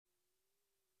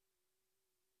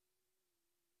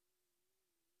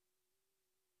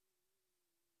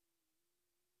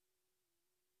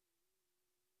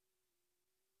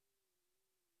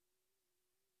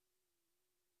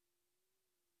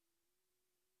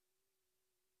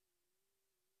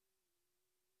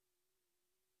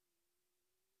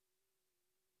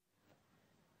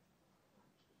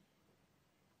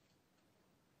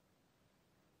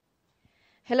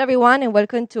Hello everyone and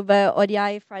welcome to the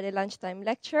ODI Friday lunchtime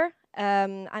lecture.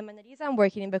 I'm Annalisa, I'm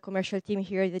working in the commercial team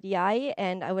here at ODI,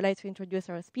 and I would like to introduce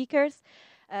our speakers,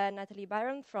 Natalie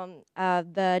Byrom from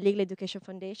the Legal Education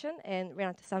Foundation and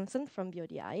Renate Samson from the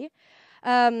ODI.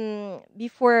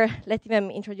 Before letting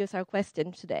them introduce our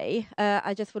question today,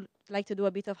 I just would like to do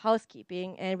a bit of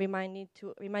housekeeping and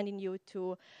reminding you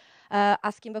to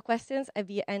asking the questions at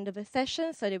the end of the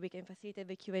session so that we can facilitate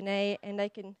the Q&A, and I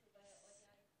can...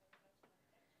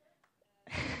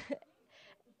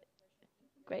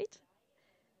 Great.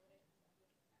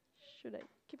 Should I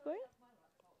keep going?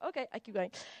 Okay, I keep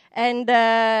going. And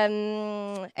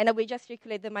I will just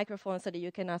circulate the microphone so that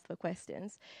you can ask the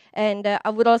questions. And I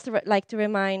would also like to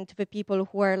remind the people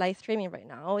who are live streaming right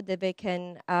now that they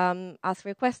can ask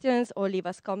for questions or leave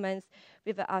us comments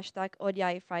with the hashtag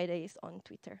ODI Fridays on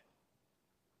Twitter.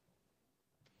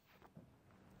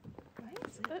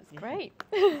 Great. That's great.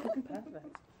 Perfect.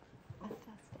 Fantastic.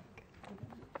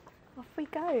 Off we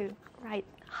go. Right.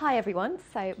 Hi, everyone.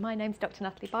 So my name's Dr.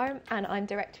 Natalie Byrom, and I'm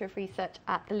Director of Research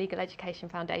at the Legal Education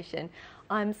Foundation.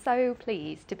 I'm so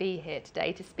pleased to be here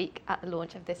today to speak at the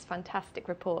launch of this fantastic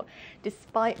report,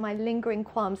 despite my lingering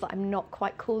qualms that I'm not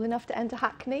quite cool enough to enter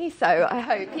Hackney. So I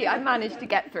hope I managed to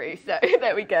get through. So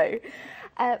there we go.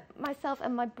 Myself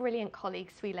and my brilliant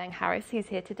colleague, Sui Leng Harris, who's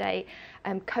here today,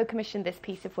 co-commissioned this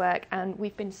piece of work, and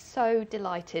we've been so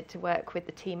delighted to work with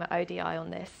the team at ODI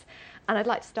on this. And I'd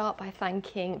like to start by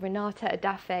thanking Renate,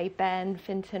 Adafe, Ben,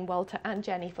 Finton, Walter and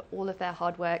Jenny for all of their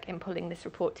hard work in pulling this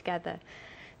report together.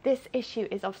 This issue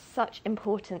is of such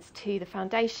importance to the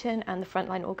Foundation and the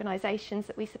frontline organisations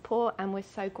that we support, and we're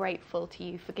so grateful to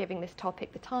you for giving this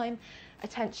topic the time,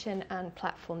 attention and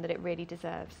platform that it really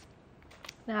deserves.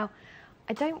 Now,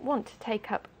 I don't want to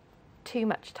take up too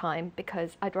much time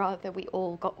because I'd rather we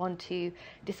all got on to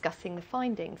discussing the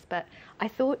findings, but I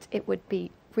thought it would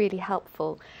be really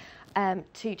helpful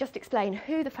to just explain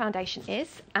who the Foundation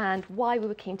is and why we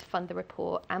were keen to fund the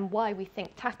report and why we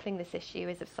think tackling this issue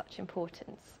is of such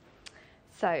importance.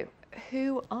 So,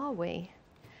 who are we?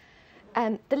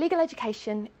 The Legal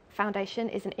Education Foundation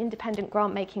is an independent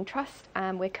grant-making trust,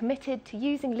 and we're committed to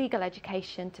using legal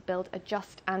education to build a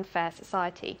just and fair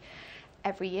society.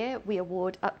 Every year we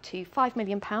award up to £5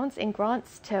 million in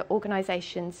grants to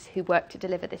organisations who work to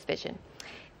deliver this vision.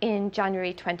 In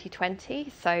January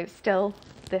 2020, so still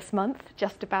this month,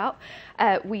 just about,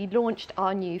 we launched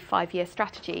our new 5-year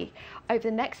strategy. Over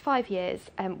the next 5 years,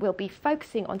 we'll be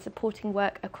focusing on supporting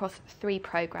work across 3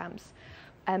 programmes.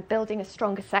 Building a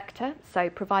stronger sector,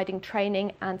 so providing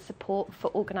training and support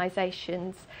for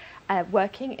organisations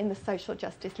working in the social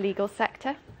justice legal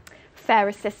sector.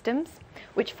 Fairer systems,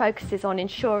 which focuses on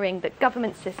ensuring that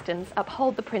government systems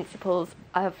uphold the principles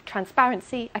of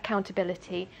transparency,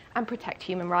 accountability and protect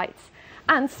human rights.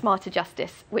 And smarter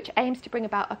justice, which aims to bring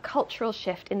about a cultural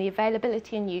shift in the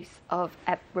availability and use of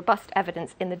robust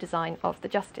evidence in the design of the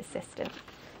justice system.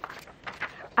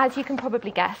 As you can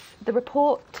probably guess, the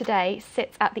report today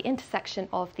sits at the intersection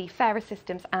of the Fairer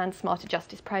Systems and Smarter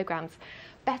Justice programmes.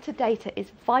 Better data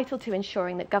is vital to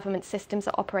ensuring that government systems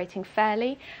are operating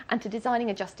fairly and to designing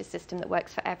a justice system that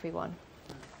works for everyone.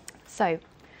 So,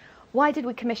 why did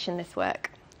we commission this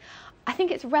work? I think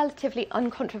it's relatively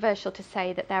uncontroversial to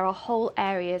say that there are whole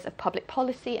areas of public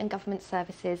policy and government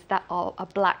services that are a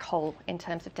black hole in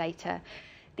terms of data.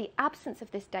 The absence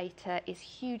of this data is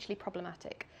hugely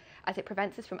problematic, as it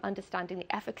prevents us from understanding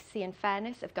the efficacy and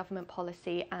fairness of government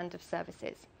policy and of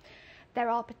services. There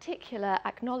are particular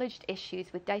acknowledged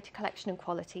issues with data collection and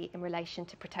quality in relation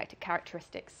to protected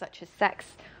characteristics such as sex,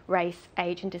 race,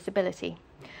 age and disability.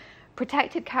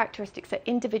 Protected characteristics are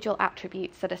individual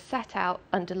attributes that are set out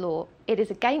under law. It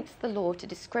is against the law to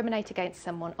discriminate against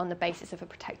someone on the basis of a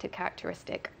protected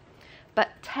characteristic.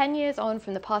 But 10 years on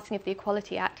from the passing of the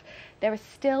Equality Act, there are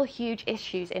still huge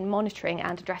issues in monitoring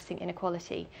and addressing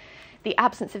inequality. The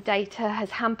absence of data has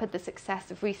hampered the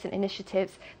success of recent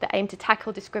initiatives that aim to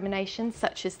tackle discrimination,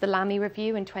 such as the LAMI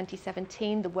review in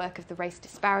 2017, the work of the Race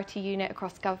Disparity Unit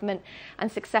across government,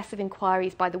 and successive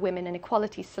inquiries by the Women and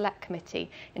Equality Select Committee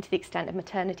into the extent of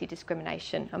maternity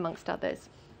discrimination, amongst others.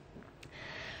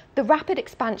 The rapid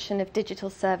expansion of digital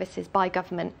services by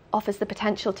government offers the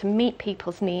potential to meet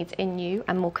people's needs in new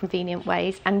and more convenient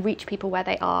ways and reach people where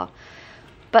they are.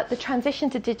 But the transition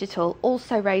to digital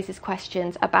also raises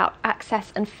questions about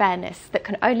access and fairness that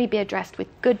can only be addressed with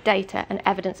good data and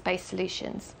evidence-based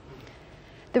solutions.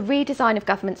 The redesign of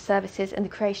government services and the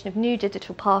creation of new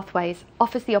digital pathways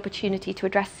offers the opportunity to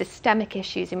address systemic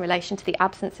issues in relation to the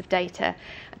absence of data,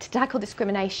 to tackle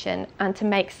discrimination and to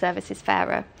make services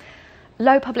fairer.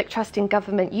 Low public trust in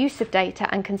government use of data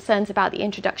and concerns about the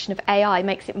introduction of AI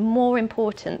makes it more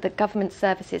important that government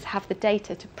services have the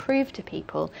data to prove to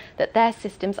people that their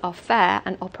systems are fair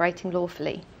and operating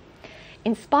lawfully.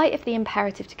 In spite of the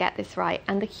imperative to get this right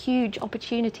and the huge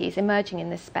opportunities emerging in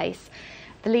this space,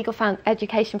 the Legal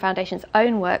Education Foundation's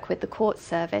own work with the Court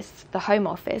Service, the Home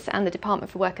Office and the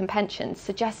Department for Work and Pensions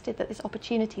suggested that this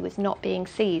opportunity was not being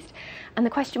seized. And the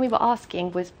question we were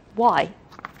asking was, why?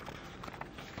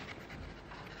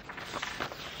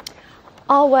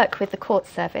 Our work with the Court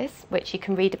Service, which you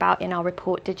can read about in our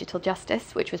report Digital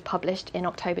Justice, which was published in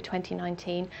October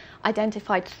 2019,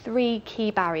 identified 3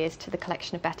 key barriers to the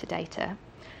collection of better data.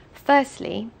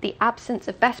 Firstly, the absence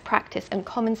of best practice and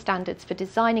common standards for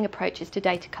designing approaches to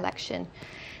data collection.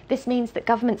 This means that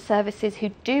government services who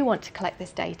do want to collect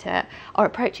this data are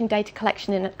approaching data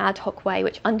collection in an ad hoc way,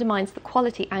 which undermines the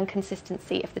quality and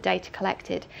consistency of the data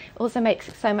collected. It also makes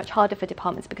it so much harder for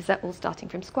departments because they're all starting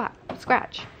from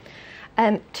scratch.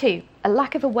 2, a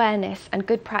lack of awareness and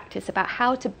good practice about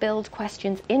how to build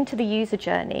questions into the user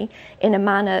journey in a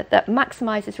manner that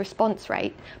maximises response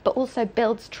rate, but also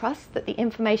builds trust that the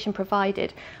information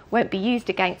provided won't be used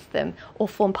against them or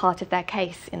form part of their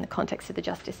case in the context of the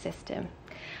justice system.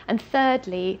 And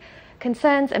thirdly,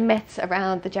 concerns and myths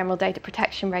around the General Data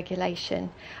Protection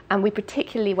Regulation, and we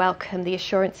particularly welcome the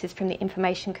assurances from the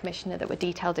Information Commissioner that were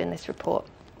detailed in this report.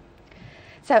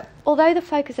 So, although the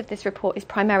focus of this report is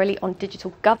primarily on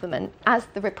digital government, as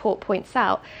the report points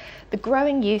out, the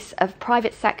growing use of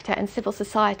private sector and civil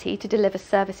society to deliver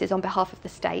services on behalf of the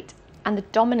state and the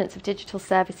dominance of digital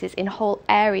services in whole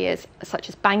areas such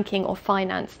as banking or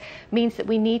finance means that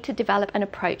we need to develop an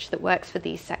approach that works for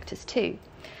these sectors too.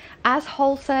 As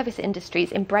whole service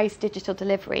industries embrace digital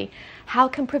delivery, how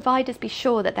can providers be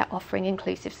sure that they're offering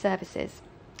inclusive services?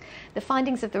 The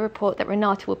findings of the report that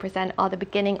Renate will present are the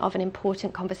beginning of an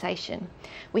important conversation.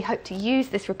 We hope to use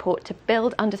this report to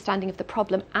build understanding of the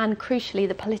problem and, crucially,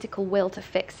 the political will to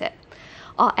fix it.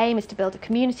 Our aim is to build a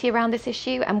community around this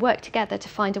issue and work together to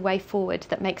find a way forward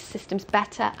that makes systems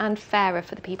better and fairer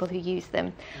for the people who use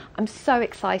them. I'm so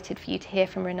excited for you to hear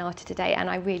from Renate today, and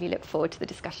I really look forward to the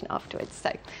discussion afterwards.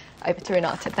 So, over to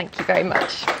Renate. Thank you very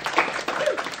much.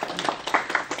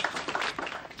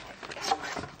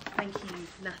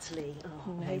 Natalie.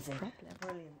 Oh, amazing.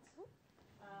 Brilliant.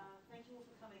 Thank you all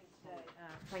for coming today.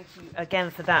 Thank you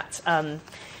again for that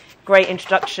great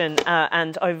introduction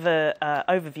and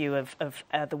overview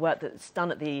of the work that's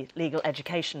done at the Legal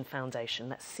Education Foundation.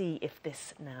 Let's see if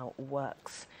this now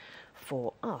works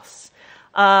for us.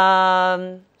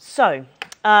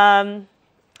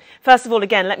 First of all,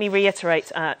 again, let me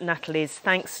reiterate Natalie's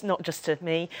thanks, not just to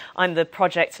me. I'm the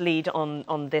project lead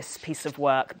on this piece of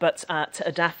work, but to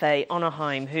Adafe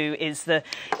Onaheim, who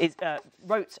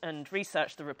wrote and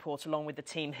researched the report along with the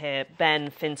team here,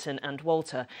 Ben, Finton and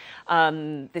Walter.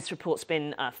 This report's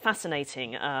been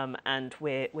fascinating and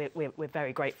we're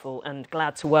very grateful and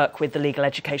glad to work with the Legal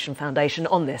Education Foundation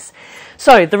on this.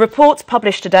 So the report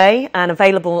published today and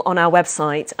available on our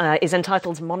website is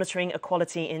entitled Monitoring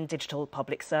Equality in Digital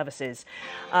Public Services.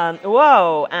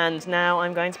 Whoa, and now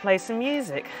I'm going to play some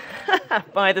music.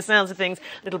 By the sounds of things,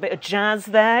 a little bit of jazz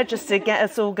there just to get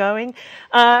us all going.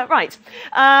 Right.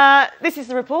 This is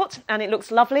the report, and it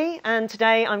looks lovely. And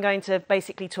today I'm going to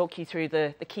basically talk you through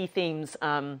the key themes,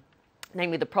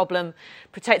 namely the problem,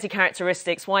 protected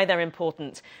characteristics, why they're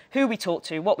important, who we talk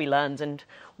to, what we learned, and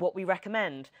what we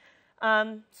recommend.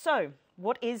 So,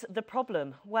 what is the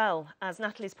problem? Well, as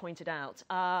Natalie's pointed out,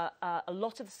 a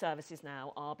lot of the services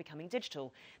now are becoming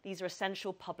digital. These are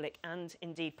essential public and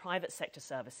indeed private sector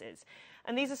services.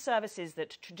 And these are services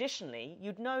that traditionally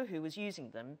you'd know who was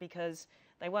using them because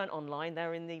they weren't online,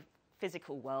 they're in the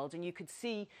physical world, and you could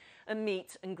see and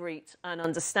meet and greet and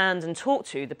understand and talk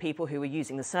to the people who were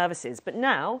using the services. But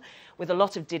now, with a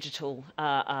lot of digital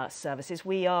services,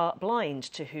 we are blind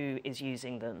to who is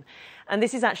using them. And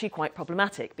this is actually quite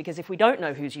problematic, because if we don't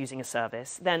know who's using a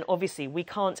service, then obviously we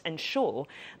can't ensure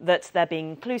that they're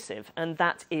being inclusive. And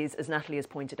that is, as Natalie has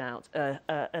pointed out,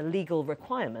 a legal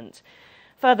requirement.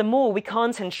 Furthermore, we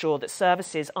can't ensure that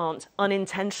services aren't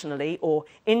unintentionally or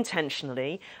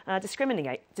intentionally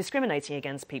discriminating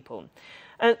against people.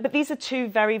 But these are two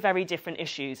very, very different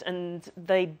issues, and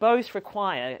they both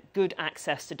require good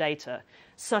access to data,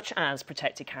 such as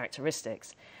protected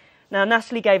characteristics. Now,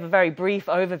 Natalie gave a very brief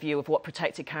overview of what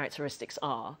protected characteristics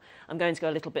are. I'm going to go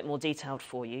a little bit more detailed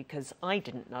for you, because I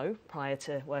didn't know prior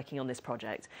to working on this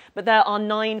project. But there are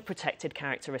 9 protected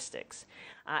characteristics.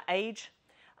 Age,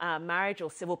 marriage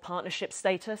or civil partnership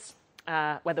status,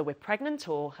 whether we're pregnant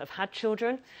or have had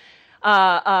children,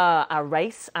 our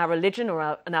race, our religion, or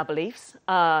our beliefs,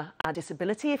 our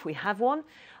disability, if we have one,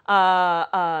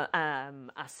 our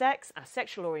sex, our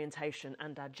sexual orientation,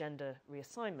 and our gender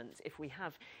reassignment, if we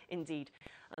have indeed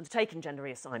undertaken gender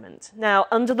reassignment. Now,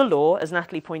 under the law, as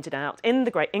Natalie pointed out, in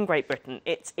Great Britain,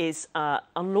 it is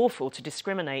unlawful to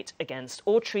discriminate against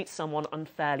or treat someone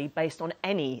unfairly based on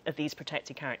any of these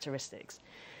protected characteristics.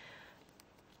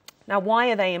 Now, why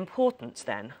are they important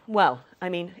then? Well, I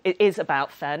mean, it is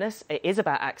about fairness, it is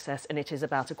about access, and it is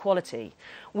about equality.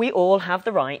 We all have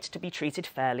the right to be treated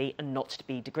fairly and not to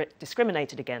be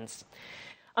discriminated against.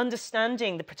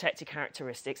 Understanding the protected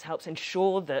characteristics helps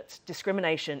ensure that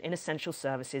discrimination in essential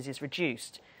services is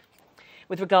reduced.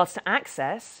 With regards to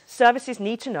access, services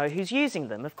need to know who's using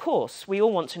them. Of course, we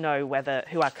all want to know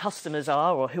who our customers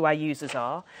are or who our users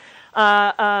are.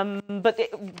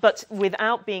 But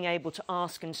without being able to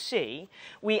ask and see,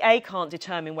 we can't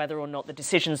determine whether or not the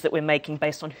decisions that we're making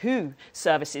based on who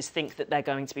services think that they're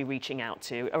going to be reaching out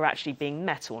to are actually being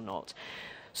met or not.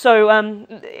 So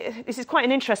this is quite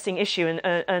an interesting issue,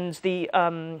 and the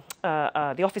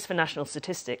Office for National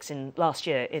Statistics last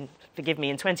year, in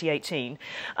 2018,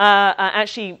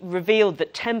 actually revealed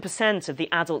that 10% of the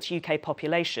adult UK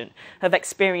population have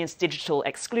experienced digital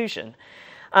exclusion.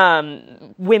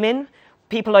 Women,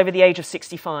 people over the age of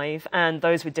 65, and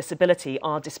those with disability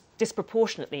are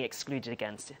disproportionately excluded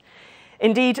against it.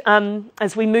 Indeed,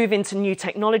 as we move into new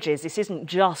technologies, this isn't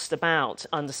just about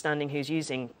understanding who's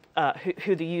using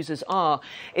who the users are.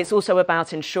 It's also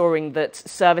about ensuring that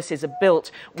services are built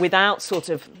without sort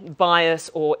of bias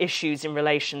or issues in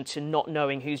relation to not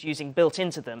knowing who's using built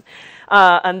into them.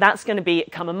 And that's going to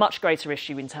become a much greater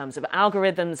issue in terms of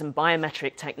algorithms and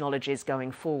biometric technologies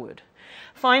going forward.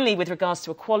 Finally, with regards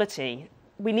to equality,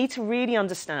 we need to really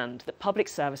understand that public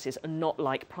services are not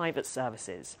like private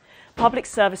services. Public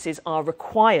services are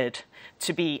required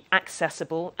to be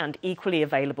accessible and equally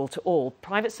available to all.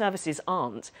 Private services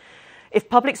aren't. If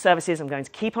public services, I'm going to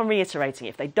keep on reiterating,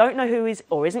 if they don't know who is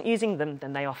or isn't using them,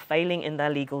 then they are failing in their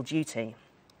legal duty.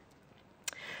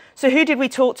 So who did we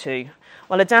talk to?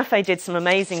 Well, Adafe did some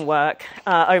amazing work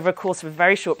over a course of a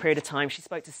very short period of time. She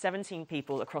spoke to 17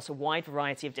 people across a wide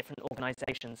variety of different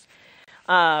organisations.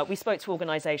 We spoke to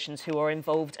organisations who are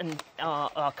involved and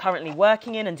are currently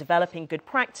working in and developing good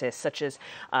practice, such as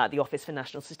the Office for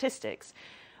National Statistics.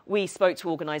 We spoke to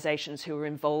organisations who are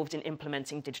involved in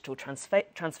implementing digital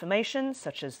transformation,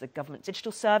 such as the Government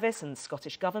Digital Service and the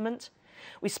Scottish Government.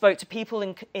 We spoke to people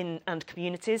and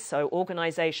communities, so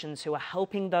organisations who are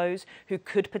helping those who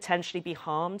could potentially be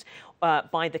harmed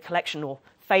by the collection or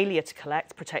failure to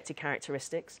collect protected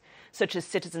characteristics, such as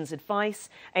Citizens Advice,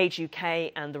 Age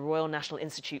UK, and the Royal National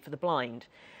Institute for the Blind.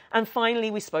 And finally,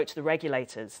 we spoke to the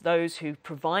regulators, those who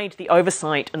provide the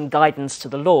oversight and guidance to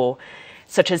the law,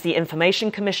 such as the Information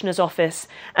Commissioner's Office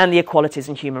and the Equalities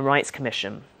and Human Rights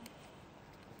Commission.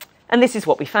 And this is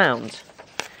what we found.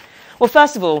 Well,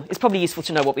 first of all, it's probably useful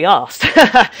to know what we asked.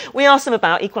 We asked them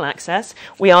about equal access.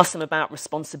 We asked them about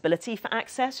responsibility for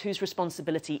access. Whose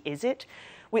responsibility is it?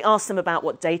 We asked them about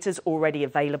what data is already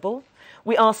available.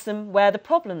 We asked them where the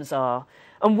problems are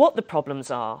and what the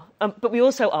problems are. But we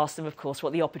also asked them, of course,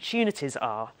 what the opportunities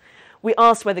are. We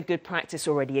asked whether good practice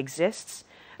already exists.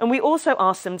 And we also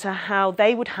asked them to how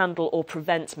they would handle or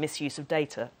prevent misuse of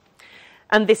data.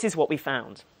 And this is what we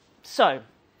found. So,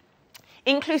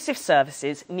 inclusive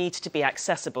services need to be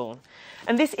accessible.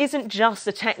 And this isn't just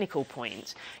a technical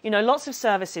point. You know, lots of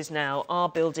services now are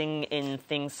building in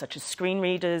things such as screen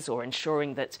readers or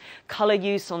ensuring that colour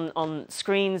use on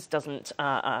screens doesn't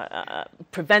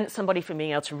prevent somebody from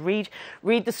being able to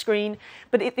read the screen.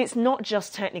 But it's not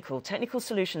just technical. Technical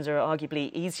solutions are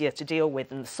arguably easier to deal with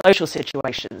than the social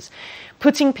situations.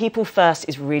 Putting people first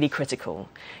is really critical.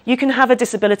 You can have a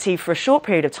disability for a short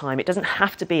period of time. It doesn't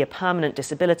have to be a permanent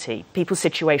disability. People's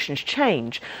situations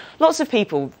change. Lots of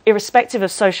people, irrespective of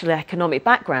social and economic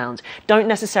background, don't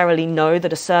necessarily know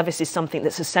that a service is something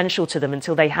that's essential to them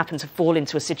until they happen to fall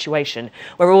into a situation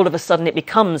where all of a sudden it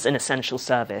becomes an essential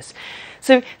service.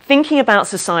 So thinking about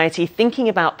society, thinking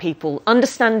about people,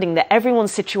 understanding that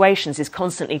everyone's situations is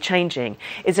constantly changing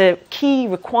is a key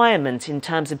requirement in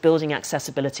terms of building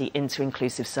accessibility into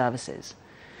inclusive services.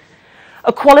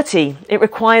 Equality, it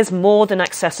requires more than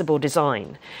accessible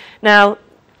design. Now,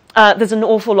 there's an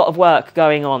awful lot of work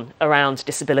going on around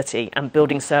disability and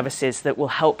building services that will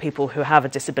help people who have a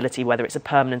disability, whether it's a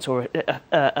permanent or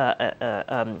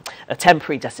a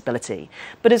temporary disability.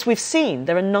 But as we've seen,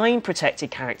 there are 9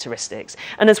 protected characteristics.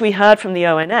 And as we heard from the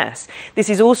ONS, this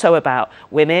is also about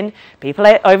women, people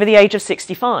over the age of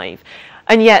 65,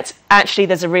 And yet, actually,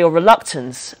 there's a real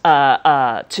reluctance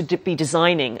to be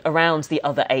designing around the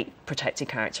other 8 protected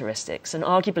characteristics. And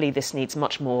arguably, this needs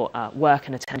much more work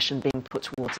and attention being put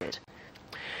towards it.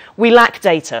 We lack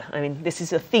data. I mean, this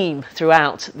is a theme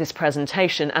throughout this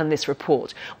presentation and this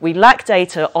report. We lack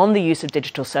data on the use of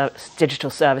digital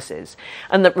services,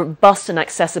 and that robust and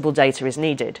accessible data is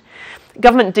needed.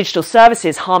 Government digital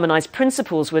services harmonised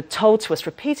principles were told to us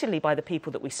repeatedly by the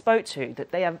people that we spoke to,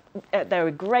 that they're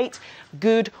a great,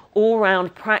 good,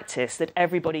 all-round practice that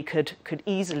everybody could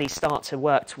easily start to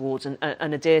work towards and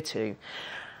adhere to.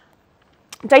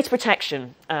 Data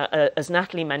protection, as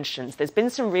Natalie mentions, there's been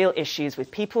some real issues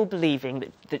with people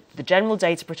believing that the General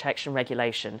Data Protection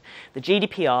Regulation, the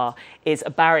GDPR, is a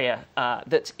barrier,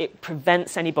 that it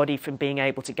prevents anybody from being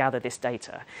able to gather this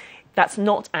data. That's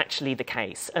not actually the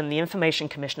case, and the Information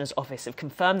Commissioner's Office have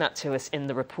confirmed that to us in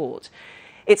the report.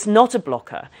 It's not a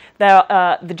blocker.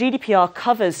 The GDPR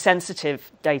covers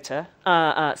sensitive data,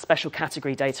 special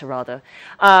category data rather,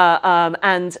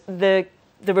 and the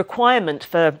requirement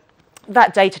for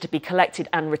that data to be collected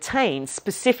and retained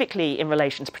specifically in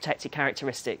relation to protected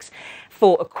characteristics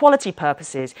for equality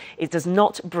purposes, it does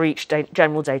not breach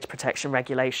general data protection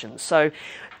regulations. So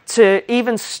to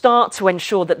even start to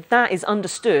ensure that that is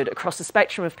understood across the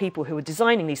spectrum of people who are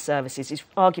designing these services is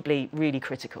arguably really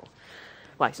critical.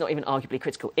 Well, it's not even arguably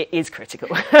critical, it is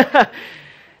critical.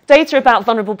 Data about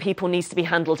vulnerable people needs to be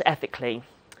handled ethically.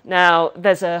 Now,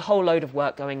 there's a whole load of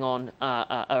work going on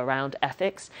around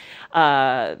ethics.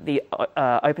 The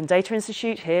Open Data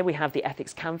Institute, here we have the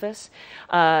ethics canvas.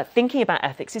 Thinking about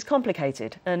ethics is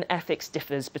complicated, and ethics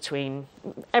differs between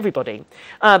everybody.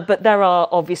 But there are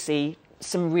obviously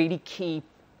some really key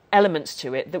elements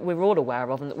to it that we're all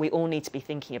aware of and that we all need to be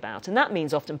thinking about. And that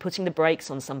means often putting the brakes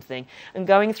on something and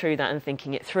going through that and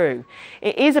thinking it through.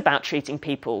 It is about treating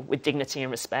people with dignity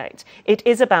and respect. It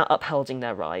is about upholding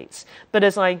their rights. But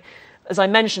as I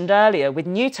mentioned earlier, with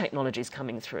new technologies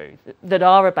coming through that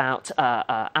are about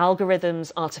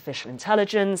algorithms, artificial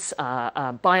intelligence,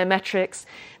 biometrics,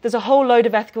 there's a whole load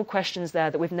of ethical questions there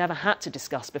that we've never had to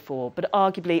discuss before, but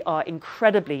arguably are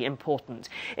incredibly important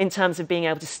in terms of being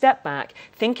able to step back,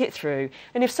 think it through,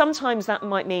 and if sometimes that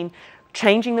might mean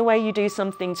changing the way you do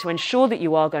something to ensure that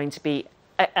you are going to be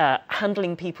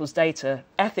handling people's data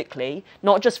ethically,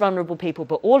 not just vulnerable people,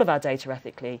 but all of our data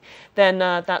ethically, then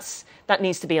that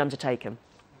needs to be undertaken.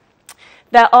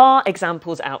 There are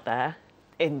examples out there,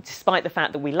 despite the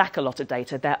fact that we lack a lot of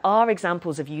data, there are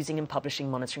examples of using and publishing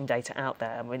monitoring data out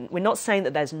there. We're not saying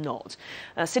that there's not.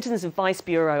 Citizens Advice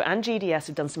Bureau and GDS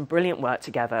have done some brilliant work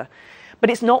together,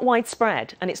 but it's not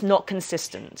widespread and it's not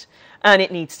consistent, and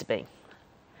it needs to be.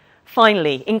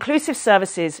 Finally, inclusive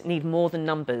services need more than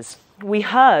numbers. We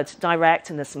heard direct,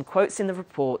 and there's some quotes in the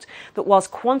report, that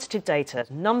whilst quantitative data,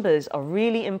 numbers are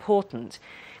really important,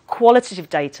 qualitative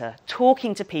data,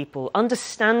 talking to people,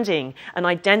 understanding and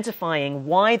identifying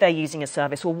why they're using a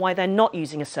service or why they're not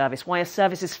using a service, why a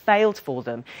service has failed for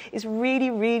them, is really,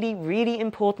 really, really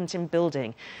important in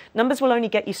building. Numbers will only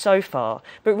get you so far,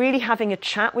 but really having a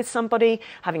chat with somebody,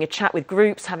 having a chat with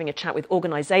groups, having a chat with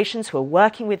organisations who are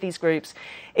working with these groups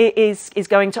is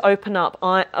going to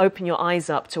open your eyes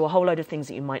up to a whole load of things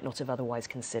that you might not have otherwise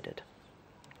considered.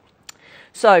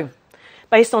 So,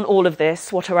 based on all of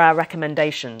this, what are our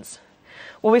recommendations?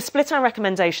 Well, we've split our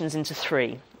recommendations into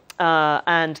 3,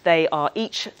 and they are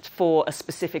each for a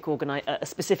specific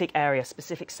area,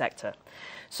 specific sector.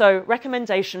 So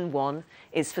recommendation 1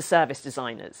 is for service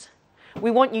designers.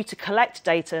 We want you to collect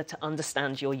data to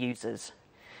understand your users.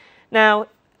 Now,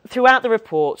 throughout the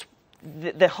report,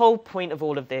 the whole point of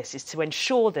all of this is to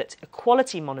ensure that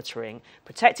equality monitoring,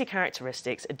 protected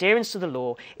characteristics, adherence to the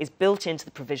law is built into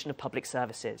the provision of public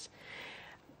services.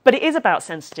 But it is about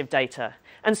sensitive data,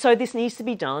 and so this needs to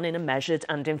be done in a measured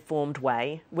and informed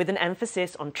way with an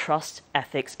emphasis on trust,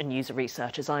 ethics and user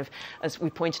research, as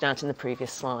we pointed out in the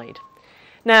previous slide.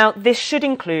 Now, this should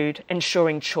include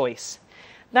ensuring choice.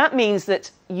 That means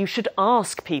that you should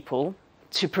ask people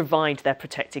to provide their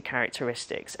protected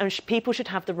characteristics, and people should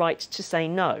have the right to say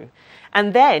no.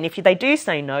 And then, if they do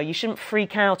say no, you shouldn't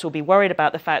freak out or be worried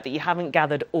about the fact that you haven't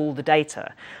gathered all the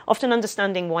data. Often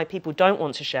understanding why people don't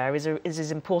want to share is as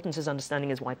important as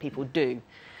understanding as why people do.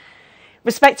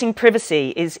 Respecting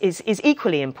privacy is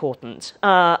equally important.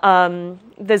 There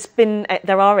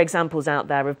are examples out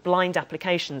there of blind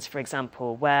applications, for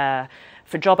example, where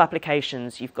for job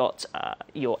applications, you've got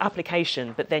your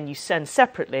application, but then you send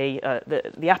separately,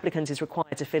 the applicant is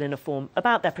required to fill in a form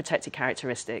about their protected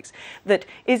characteristics that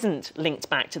isn't linked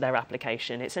back to their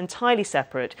application. It's entirely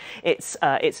separate, it's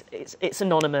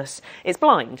anonymous, it's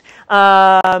blind.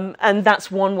 And that's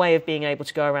one way of being able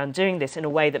to go around doing this in a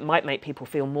way that might make people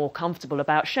feel more comfortable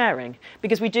about sharing.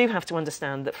 Because we do have to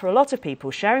understand that for a lot of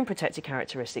people, sharing protected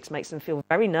characteristics makes them feel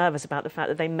very nervous about the fact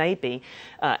that they may be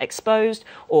exposed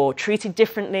or treated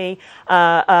differently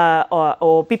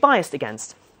or be biased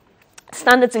against.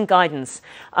 Standards and guidance.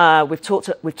 We've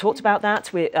talked about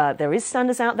that. There is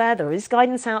standards out there is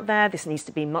guidance out there. This needs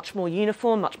to be much more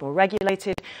uniform, much more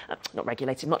regulated, not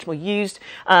regulated, much more used.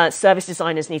 Service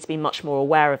designers need to be much more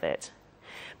aware of it.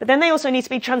 But then they also need to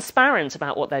be transparent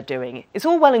about what they're doing. It's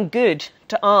all well and good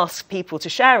to ask people to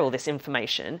share all this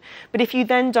information, but if you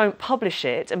then don't publish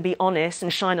it and be honest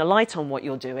and shine a light on what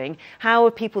you're doing, how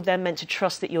are people then meant to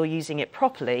trust that you're using it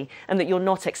properly and that you're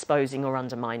not exposing or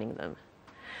undermining them?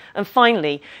 And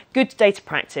finally, good data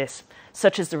practice,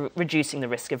 such as reducing the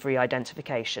risk of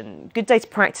re-identification. Good data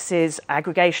practices,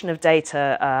 aggregation of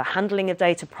data, handling of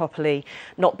data properly,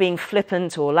 not being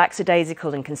flippant or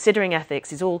lackadaisical and considering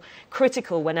ethics is all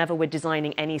critical whenever we're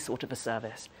designing any sort of a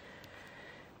service.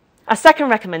 Our second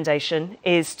recommendation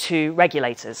is to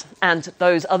regulators and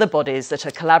those other bodies that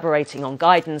are collaborating on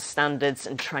guidance, standards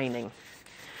and training.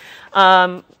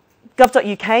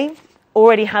 Gov.uk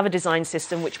already have a design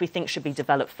system which we think should be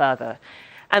developed further,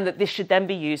 and that this should then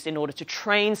be used in order to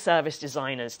train service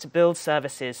designers to build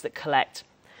services that collect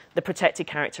the protected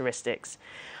characteristics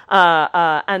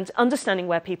and understanding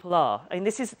where people are. I mean,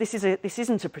 this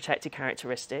isn't a protected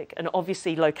characteristic, and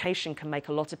obviously location can make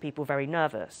a lot of people very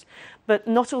nervous. But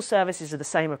not all services are the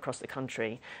same across the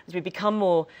country. As we become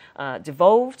more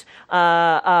devolved,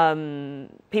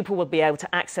 people will be able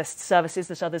to access services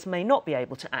that others may not be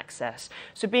able to access.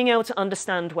 So being able to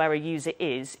understand where a user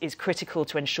is critical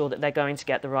to ensure that they're going to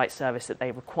get the right service that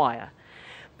they require.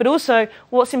 But also,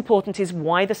 what's important is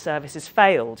why the service has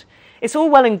failed. It's all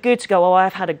well and good to go, oh,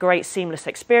 I've had a great seamless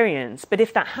experience, but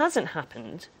if that hasn't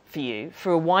happened for you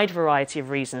for a wide variety of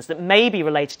reasons that may be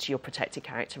related to your protected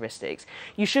characteristics,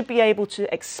 you should be able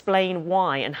to explain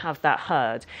why and have that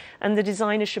heard, and the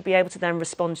designers should be able to then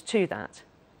respond to that.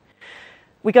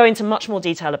 We go into much more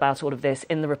detail about all of this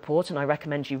in the report, and I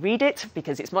recommend you read it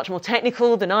because it's much more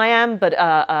technical than I am,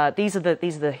 but these are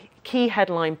the key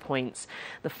headline points.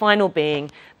 The final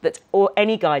being that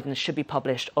any guidance should be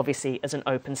published, obviously, as an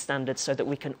open standard so that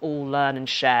we can all learn and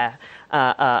share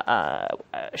how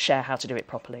to do it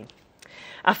properly.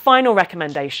 Our final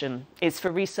recommendation is for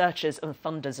researchers and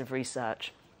funders of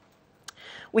research.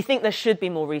 We think there should be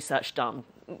more research done.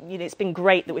 You know, it's been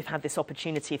great that we've had this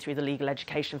opportunity through the Legal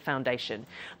Education Foundation,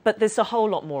 but there's a whole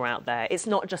lot more out there. It's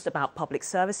not just about public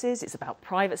services, it's about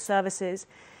private services,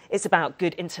 it's about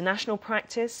good international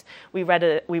practice. We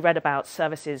read about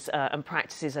services and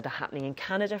practices that are happening in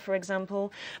Canada, for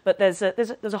example, but there's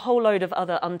a whole load of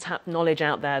other untapped knowledge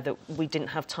out there that we didn't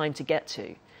have time to get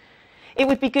to. It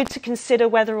would be good to consider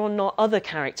whether or not other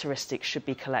characteristics should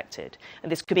be collected. And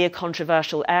this could be a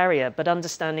controversial area, but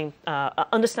understanding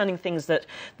things that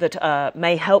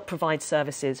may help provide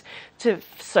services to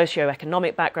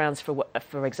socioeconomic backgrounds,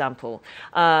 for example,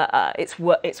 it's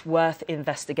worth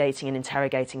investigating and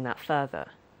interrogating that further.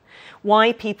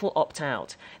 Why people opt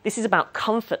out. This is about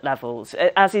comfort levels,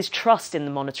 as is trust in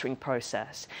the monitoring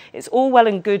process. It's all well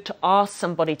and good to ask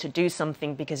somebody to do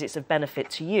something because it's of benefit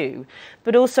to you,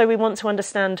 but also we want to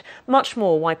understand much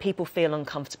more why people feel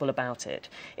uncomfortable about it.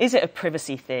 Is it a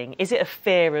privacy thing? Is it a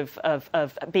fear of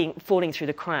falling through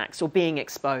the cracks or being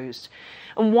exposed?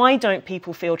 And why don't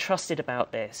people feel trusted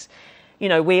about this? You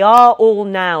know, we are all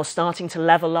now starting to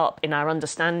level up in our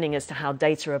understanding as to how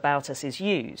data about us is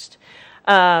used.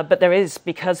 But there is,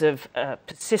 because of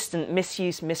persistent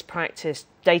misuse, mispractice,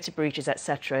 data breaches,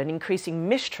 etc., an increasing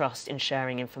mistrust in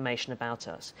sharing information about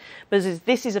us. But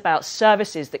this is about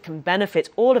services that can benefit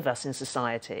all of us in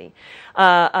society,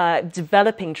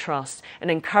 developing trust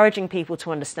and encouraging people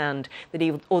to understand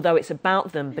that although it's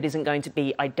about them but isn't going to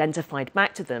be identified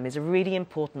back to them, is a really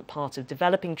important part of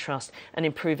developing trust and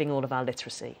improving all of our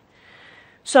literacy.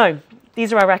 So,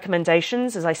 these are our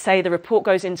recommendations. As I say, the report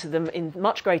goes into them in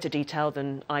much greater detail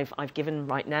than I've given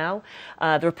right now.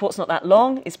 The report's not that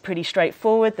long. It's pretty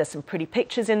straightforward. There's some pretty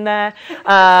pictures in there. But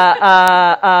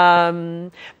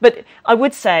I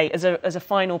would say, as a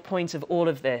final point of all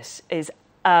of this, is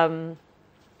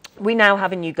we now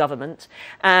have a new government,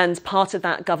 and part of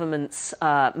that government's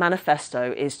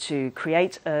manifesto is to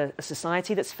create a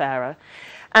society that's fairer,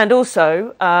 and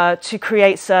also to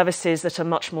create services that are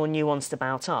much more nuanced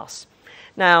about us.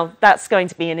 Now, that's going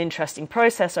to be an interesting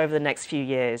process over the next few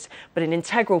years, but an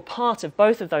integral part of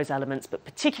both of those elements, but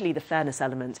particularly the fairness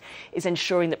element, is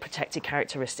ensuring that protected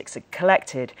characteristics are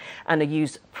collected and are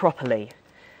used properly.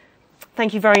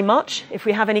 Thank you very much. If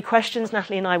we have any questions,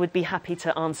 Natalie and I would be happy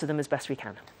to answer them as best we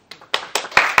can.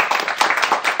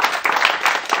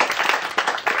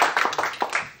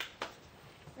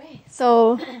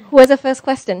 So, who has the first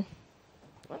question?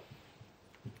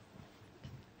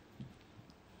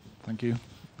 Thank you.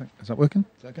 Is that working?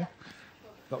 Is that okay?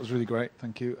 That was really great.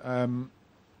 Thank you.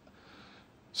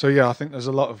 So yeah, I think there's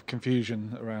a lot of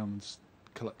confusion around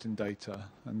collecting data,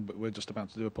 and we're just about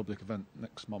to do a public event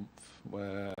next month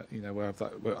where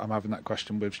I'm having that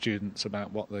question with students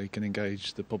about what they can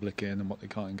engage the public in and what they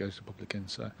can't engage the public in.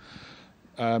 So,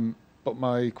 but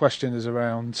my question is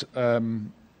around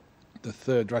the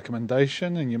third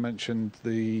recommendation, and you mentioned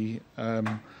the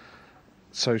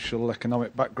social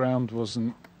economic background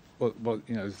wasn't. Well,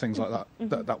 things like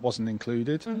that, that wasn't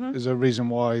included. Is there a reason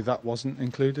why that wasn't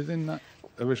included in that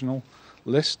original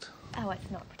list? Oh,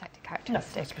 it's not protected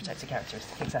characteristics. No, it's protected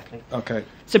characteristics, exactly. Okay.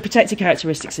 So protected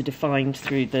characteristics are defined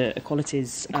through the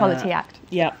Equality Act.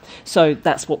 Yeah, so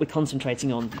that's what we're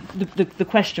concentrating on. The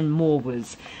question more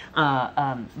was,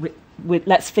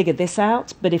 let's figure this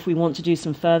out, but if we want to do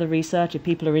some further research, if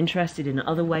people are interested in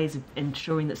other ways of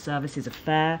ensuring that services are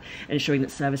fair, ensuring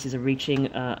that services are reaching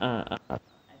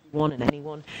everyone and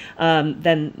anyone,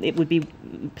 then it would be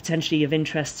potentially of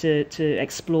interest to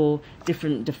explore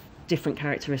different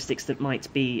characteristics that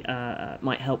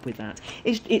might help with that.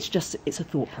 It's a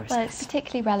thought process. Well, it's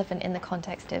particularly relevant in the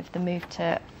context of the move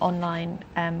to online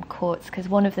courts, because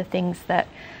one of the things that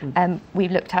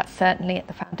we've looked at, certainly at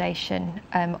the foundation,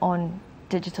 on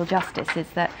digital justice, is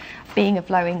that being of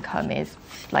low income is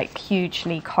like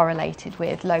hugely correlated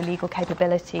with low legal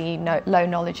capability, low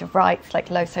knowledge of rights, like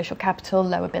low social capital,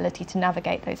 low ability to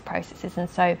navigate those processes. And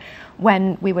so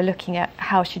when we were looking at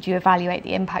how should you evaluate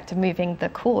the impact of moving the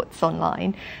courts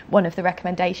online, one of the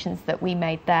recommendations that we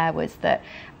made there was that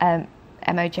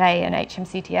MOJ and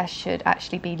HMCTS should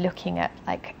actually be looking at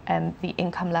the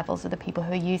income levels of the people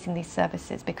who are using these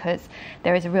services, because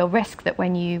there is a real risk that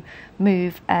when you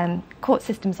move court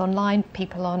systems online,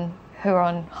 people who are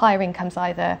on higher incomes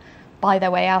either buy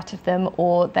their way out of them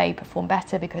or they perform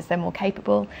better because they're more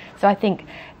capable. So I think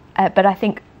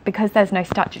because there's no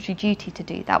statutory duty to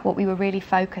do that, what we were really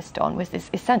focused on was this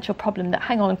essential problem that,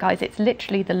 hang on guys, it's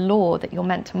literally the law that you're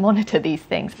meant to monitor these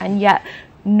things, and yet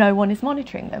no one is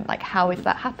monitoring them. Like, how is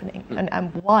that happening,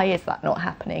 and why is that not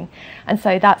happening? And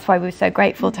so that's why we were so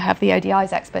grateful to have the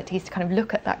ODI's expertise to kind of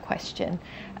look at that question.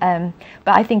 But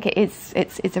I think it's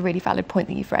a really valid point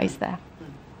that you've raised there.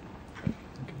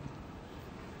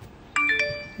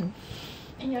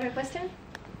 Any other question?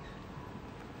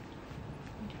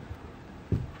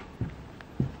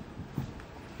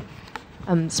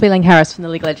 Sweeling Harris from the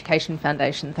Legal Education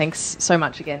Foundation. Thanks so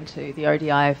much again to the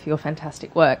ODI for your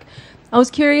fantastic work. I was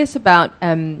curious about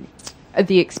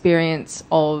the experience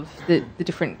of the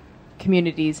different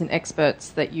communities and experts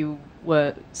that you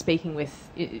were speaking with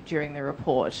during the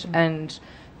report, and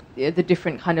the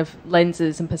different kind of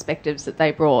lenses and perspectives that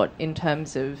they brought in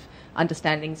terms of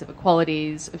understandings of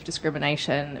equalities, of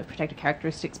discrimination, of protected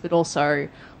characteristics, but also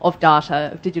of data,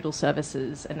 of digital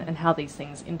services, and how these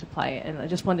things interplay. And I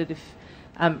just wondered if,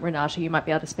 Renate, you might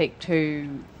be able to speak to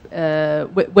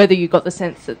whether you got the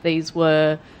sense that these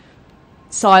were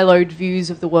siloed views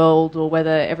of the world, or whether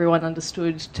everyone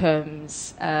understood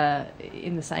terms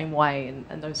in the same way,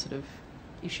 and those sort of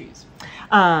issues.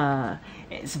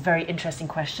 It's a very interesting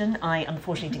question. I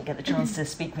unfortunately didn't get the chance to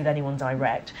speak with anyone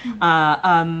direct.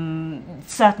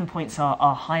 Certain points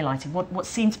are highlighted. What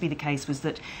seemed to be the case was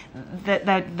that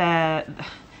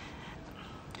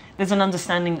there's an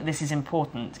understanding that this is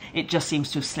important. It just seems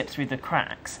to have slipped through the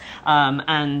cracks.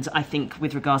 And I think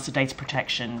with regards to data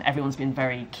protection, everyone's been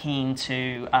very keen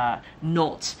to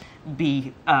not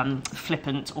be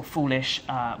flippant or foolish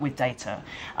with data,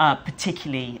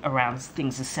 particularly around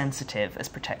things as sensitive as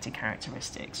protected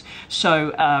characteristics.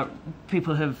 So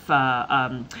people have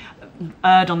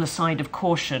erred on the side of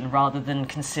caution rather than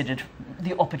considered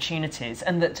the opportunities,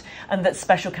 and that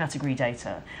special category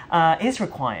data is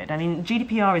required. I mean,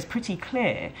 GDPR is pretty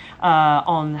clear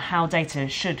on how data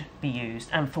should be used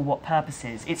and for what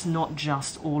purposes. It's not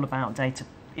just all about data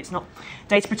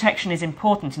data protection is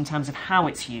important in terms of how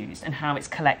it's used and how it's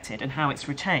collected and how it's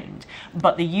retained,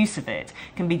 but the use of it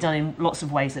can be done in lots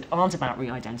of ways that aren't about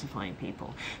re-identifying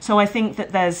people. So I think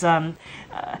that there's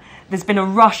been a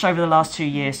rush over the last 2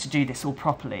 years to do this all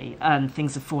properly, and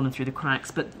things have fallen through the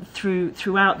cracks. But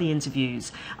throughout the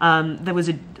interviews, there was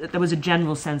a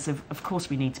general sense of course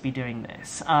we need to be doing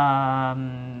this.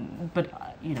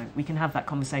 But you know, we can have that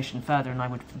conversation further, and I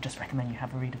would just recommend you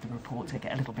have a read of the report to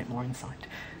get a little bit more insight.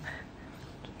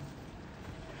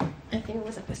 I think there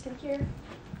was a question here.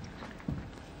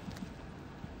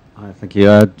 Hi, thank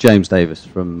you. James Davis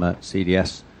from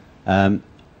CDS.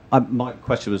 My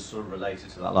question was sort of related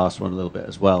to that last one a little bit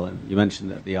as well. And you mentioned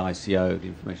that the ICO, the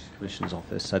Information Commissioner's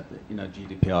Office, said that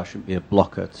GDPR shouldn't be a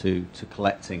blocker to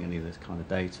collecting any of this kind of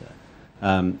data.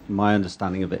 My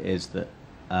understanding of it is that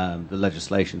the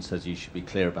legislation says you should be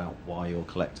clear about why you're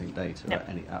collecting data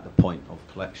at the point of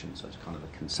collection, so it's kind of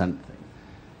a consent thing.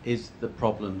 Is the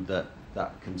problem that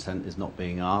consent is not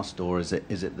being asked, or is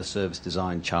it the service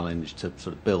design challenge to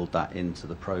sort of build that into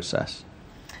the process?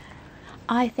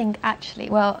 I think actually,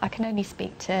 well, I can only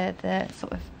speak to the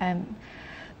sort of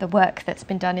the work that's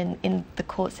been done in the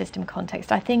court system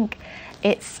context. I think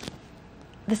it's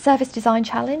the service design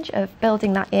challenge of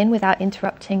building that in without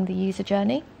interrupting the user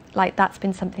journey. Like, that's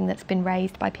been something that's been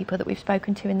raised by people that we've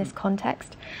spoken to in this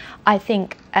context. I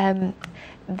think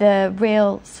the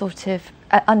real sort of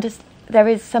there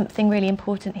is something really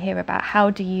important here about how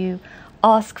do you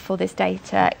ask for this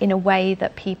data in a way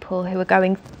that people who are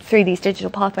going through these digital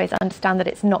pathways understand that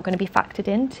it's not going to be factored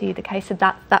into the case. So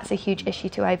that's a huge issue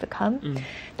to overcome.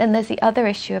 Then there's the other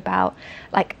issue about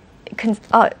like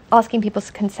asking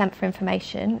people's consent for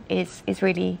information is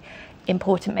really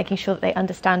important, making sure that they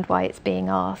understand why it's being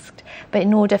asked. But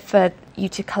in order for you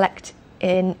to collect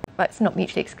it's not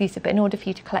mutually exclusive, but in order for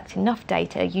you to collect enough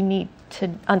data, you need to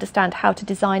understand how to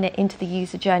design it into the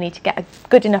user journey to get a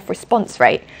good enough response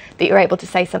rate that you're able to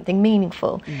say something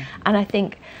meaningful. And I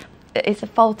think it's a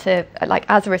fault of, like,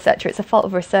 as a researcher, it's a fault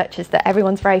of researchers that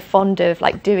everyone's very fond of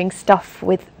like doing stuff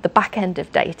with the back end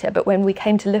of data, but when we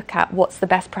came to look at what's the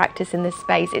best practice in this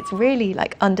space, it's really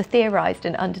like under theorized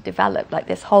and underdeveloped. Like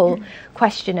this whole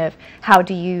question of how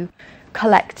do you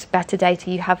collect better data.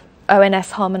 You have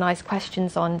ONS harmonised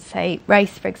questions on, say,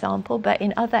 race, for example, but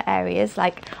in other areas,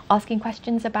 like asking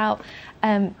questions about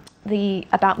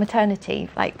maternity,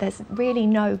 like there's really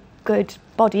no good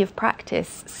body of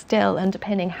practice still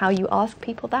underpinning how you ask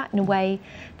people that in a way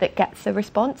that gets a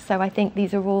response. So I think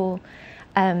these are all,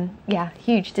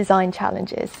 huge design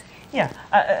challenges.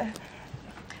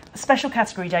 Special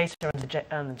category data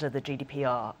under the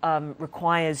GDPR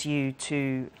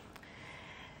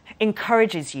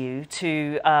encourages you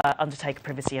to undertake a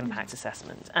privacy impact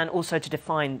assessment, and also to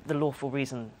define the lawful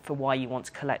reason for why you want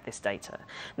to collect this data.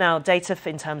 Now, data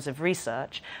in terms of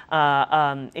research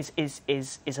is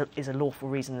a lawful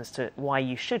reason as to why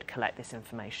you should collect this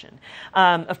information.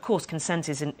 Of course, consent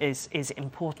is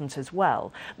important as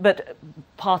well, but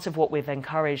part of what we've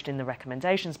encouraged in the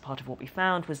recommendations, part of what we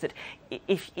found, was that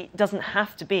if it doesn't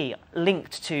have to be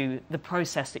linked to the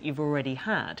process that you've already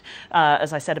had.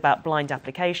 As I said about blind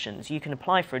applications, you can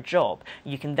apply for a job,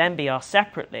 you can then be asked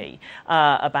separately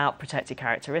about protected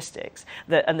characteristics,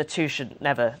 and the two should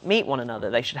never meet one another.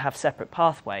 They should have separate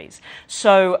pathways.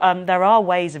 So there are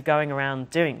ways of going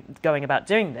about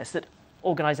doing this that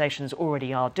organisations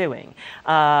already are doing,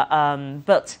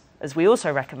 but as we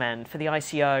also recommend for the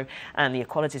ICO and the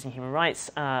Equalities and Human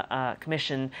Rights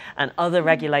Commission and other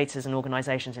regulators and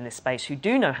organisations in this space who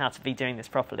do know how to be doing this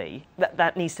properly,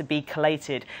 that needs to be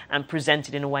collated and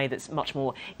presented in a way that's much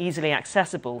more easily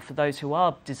accessible for those who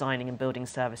are designing and building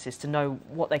services to know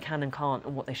what they can and can't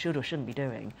and what they should or shouldn't be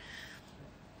doing.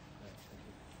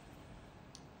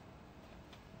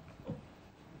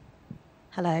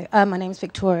 Hello, my name is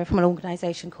Victoria from an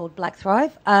organisation called Black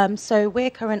Thrive. So we're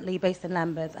currently based in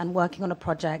Lambeth and working on a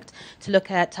project to look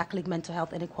at tackling mental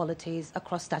health inequalities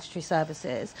across statutory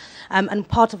services. And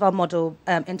part of our model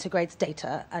integrates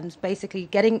data and basically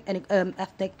getting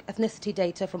ethnicity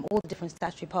data from all the different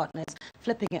statutory partners,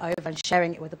 flipping it over and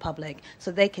sharing it with the public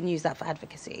so they can use that for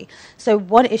advocacy. So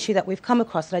one issue that we've come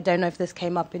across, and I don't know if this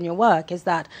came up in your work, is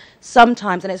that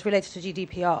sometimes, and it's related to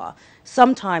GDPR,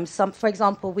 sometimes, for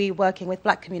example, we're working with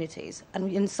black communities,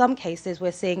 and in some cases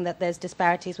we're seeing that there's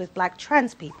disparities with black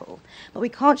trans people, but we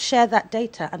can't share that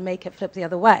data and make it flip the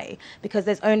other way because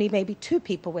there's only maybe 2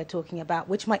 people we're talking about,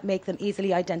 which might make them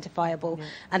easily identifiable,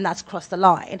 and that's crossed the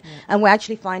line. And we're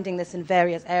actually finding this in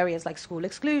various areas like school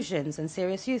exclusions and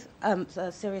serious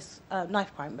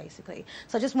knife crime, basically.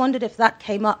 So I just wondered if that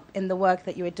came up in the work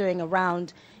that you were doing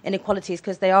around inequalities,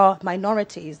 because they are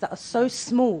minorities that are so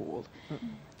small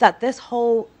that this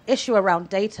whole issue around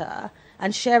data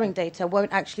and sharing data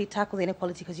won't actually tackle the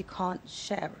inequality because you can't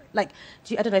share it. Like,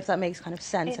 I don't know if that makes kind of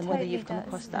sense and whether you've come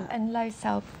across that. And low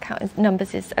self-count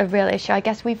numbers is a real issue. I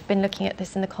guess we've been looking at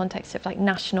this in the context of like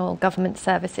national government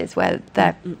services where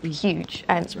they're huge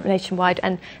and nationwide,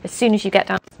 and as soon as you get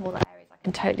down to smaller areas, I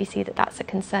can totally see that that's a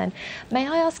concern. May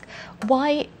I ask,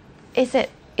 why is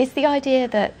the idea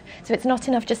that, so it's not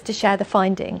enough just to share the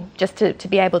finding, just to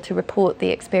be able to report the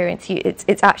experience,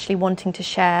 it's actually wanting to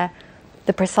share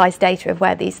the precise data of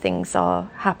where these things are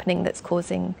happening that's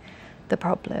causing the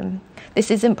problem.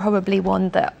 This isn't probably one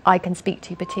that I can speak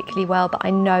to particularly well, but I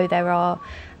know there are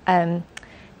the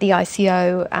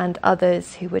ICO and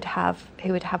others who would have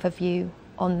a view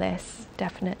on this,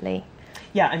 definitely.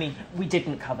 Yeah, I mean, we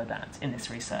didn't cover that in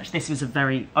this research. This was a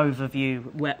very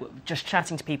overview, just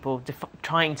chatting to people,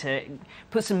 trying to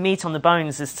put some meat on the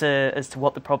bones as to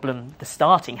what the problem, the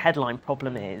starting headline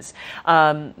problem is.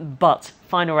 But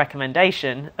final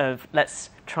recommendation of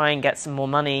let's try and get some more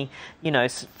money, you know,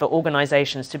 for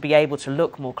organisations to be able to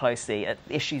look more closely at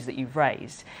issues that you've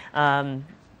raised. Hope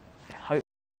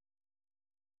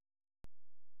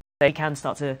they can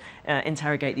start to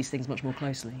interrogate these things much more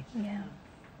closely. Yeah.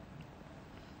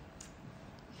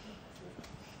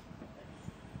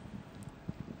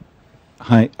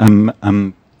 Hi,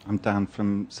 I'm Dan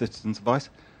from Citizens Advice.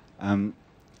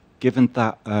 Given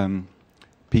that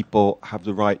people have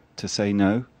the right to say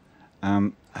no,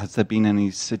 has there been any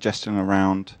suggestion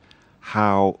around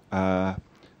how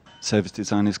service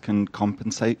designers can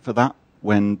compensate for that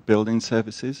when building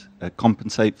services,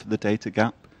 compensate for the data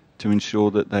gap to ensure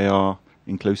that they are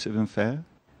inclusive and fair?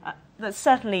 That's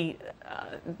certainly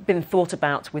been thought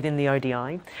about within the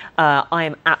ODI. I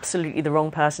am absolutely the wrong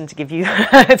person to give you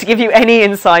to give you any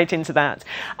insight into that.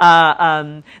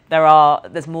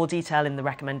 There's more detail in the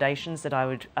recommendations that I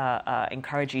would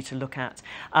encourage you to look at.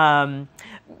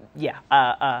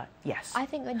 Yes. I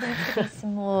think there needs to be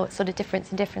some more sort of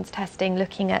difference testing,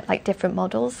 looking at like different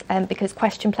models, because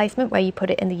question placement, where you put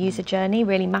it in the user journey,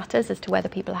 really matters as to whether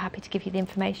people are happy to give you the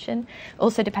information.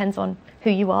 Also depends on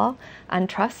who you are and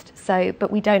trust. So,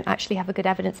 but we don't actually have a good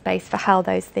evidence base for how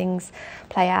those things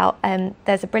play out.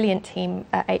 There's a brilliant team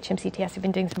at HMCTS who've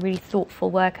been doing some really thoughtful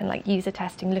work and like user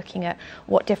testing, looking at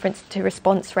what difference to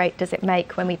response rate does it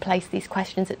make when we place these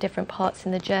questions at different parts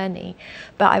in the journey.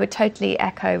 But I would totally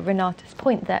echo Renate's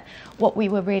point that what we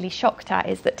were really shocked at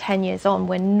is that 10 years on,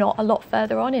 we're not a lot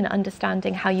further on in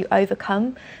understanding how you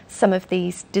overcome some of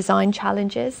these design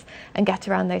challenges and get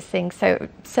around those things. So it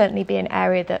would certainly be an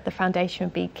area that the foundation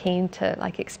would be keen to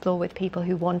like explore with people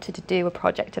who wanted to do a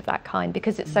project of that kind,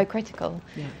 because it's so critical.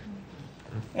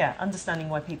 Yeah, understanding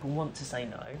why people want to say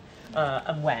no.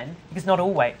 And when, because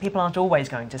people aren't always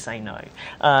going to say no,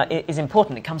 it is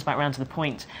important. It comes back around to the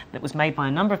point that was made by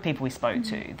a number of people we spoke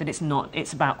to, that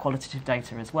it's about qualitative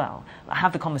data as well.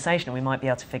 Have the conversation and we might be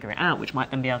able to figure it out, which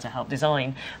might then be able to help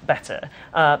design better.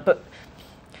 But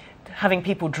having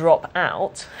people drop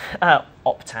out,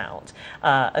 opt out,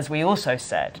 as we also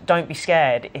said, don't be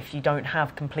scared if you don't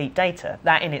have complete data.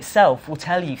 That in itself will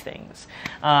tell you things,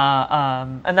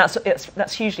 and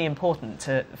that's hugely important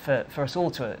for us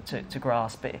all to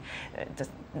grasp.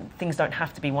 Things don't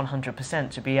have to be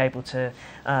 100% to be able to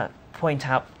point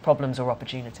out problems or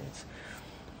opportunities.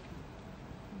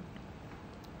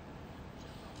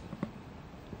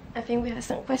 I think we have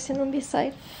some question on this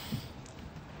side.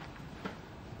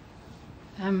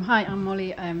 Hi, I'm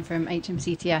Molly from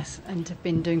HMCTS and have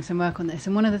been doing some work on this.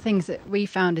 And one of the things that we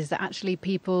found is that actually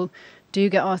people do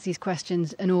get asked these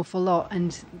questions an awful lot,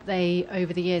 and they,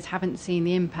 over the years, haven't seen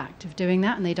the impact of doing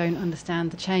that, and they don't understand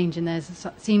the change. And there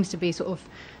seems to be sort of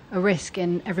a risk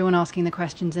in everyone asking the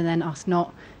questions and then us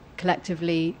not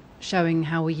collectively showing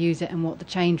how we use it and what the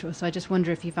change was. So I just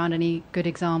wonder if you found any good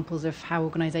examples of how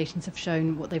organisations have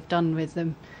shown what they've done with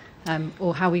them.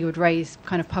 Or how we would raise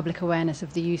kind of public awareness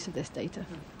of the use of this data.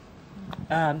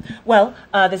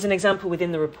 There's an example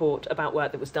within the report about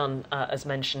work that was done, as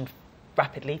mentioned,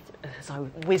 rapidly, as I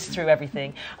whiz through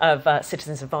everything, of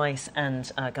Citizens Advice and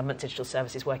Government Digital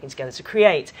Services working together to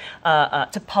create,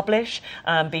 to publish,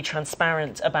 be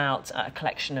transparent about a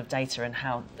collection of data and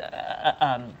how,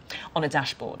 on a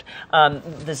dashboard.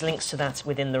 There's links to that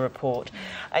within the report.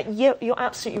 You're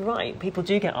absolutely right. People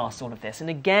do get asked all of this. And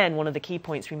again, one of the key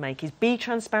points we make is be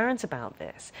transparent about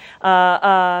this.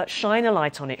 Shine a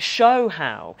light on it. Show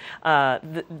how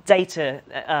the data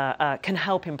can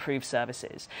help improve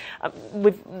services.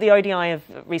 With the ODI have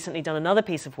recently done another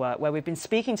piece of work where we've been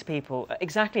speaking to people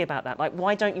exactly about that, like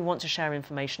why don't you want to share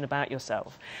information about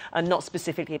yourself, and not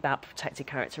specifically about protected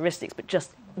characteristics, but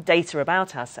just data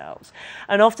about ourselves.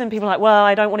 And often people are like, well,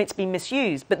 I don't want it to be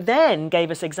misused, but then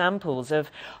gave us examples of,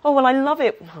 oh, well, I love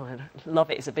it. Well,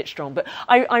 love it is a bit strong, but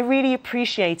I really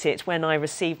appreciate it when I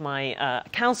receive my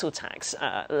council tax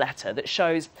letter that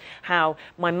shows how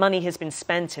my money has been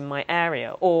spent in my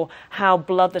area, or how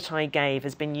blood that I gave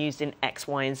has been used in X,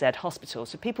 Y, and Z hospitals.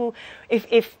 So people,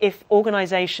 if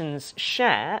organisations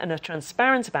share and are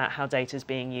transparent about how data is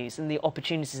being used and the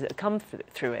opportunities that come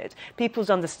through it, people's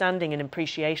understanding and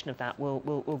appreciation of that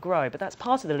will grow. But that's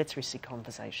part of the literacy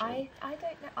conversation. I don't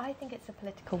know. I think it's a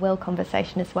political will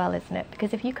conversation as well, isn't it?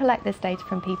 Because if you collect this data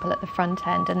from people at the front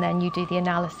end and then you do the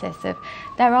analysis of,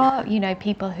 there are, you know,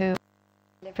 people who are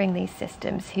delivering these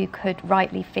systems who could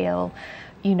rightly feel,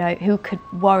 you know, who could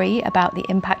worry about the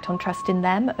impact on trust in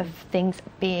them of things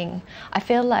being, I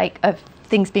feel like, of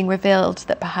things being revealed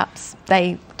that perhaps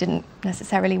they didn't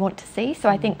necessarily want to see. So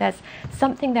I think there's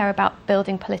something there about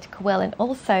building political will, and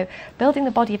also building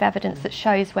the body of evidence that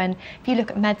shows when, if you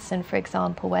look at medicine, for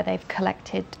example, where they've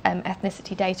collected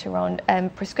ethnicity data on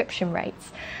prescription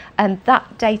rates, and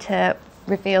that data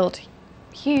revealed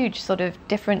huge sort of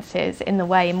differences in the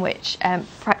way in which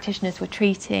practitioners were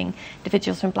treating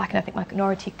individuals from black and ethnic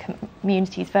minority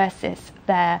communities versus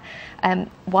their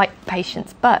white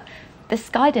patients. But the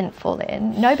sky didn't fall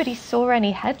in. Nobody saw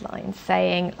any headlines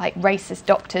saying, like, racist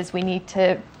doctors, we need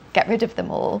to get rid of them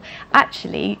all.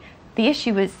 Actually, the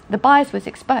issue was the bias was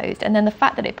exposed, and then the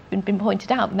fact that it had been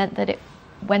pointed out meant that it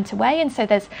went away. And so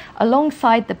there's,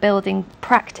 alongside the building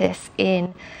practice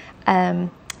in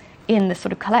the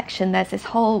sort of collection, there's this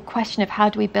whole question of how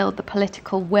do we build the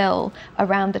political will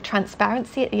around the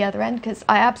transparency at the other end, because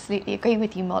I absolutely agree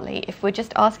with you, Molly. If we're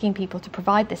just asking people to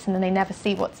provide this and then they never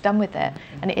see what's done with it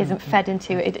and it isn't fed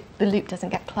into it, the loop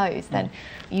doesn't get closed, then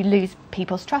you lose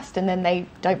people's trust and then they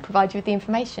don't provide you with the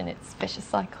information. It's a vicious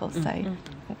cycle. So thank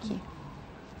you.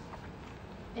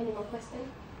 Any more questions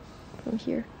from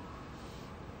here?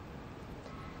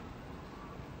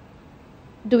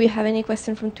 Do we have any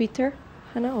question from Twitter,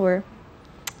 Hannah, or?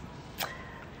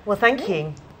 Well, thank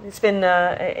you. It's been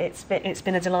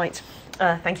a delight.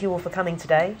 Thank you all for coming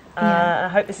today. I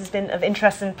hope this has been of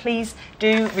interest, and please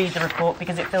do read the report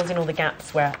because it fills in all the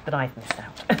gaps that I've missed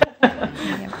out.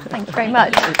 Thank you very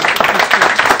much.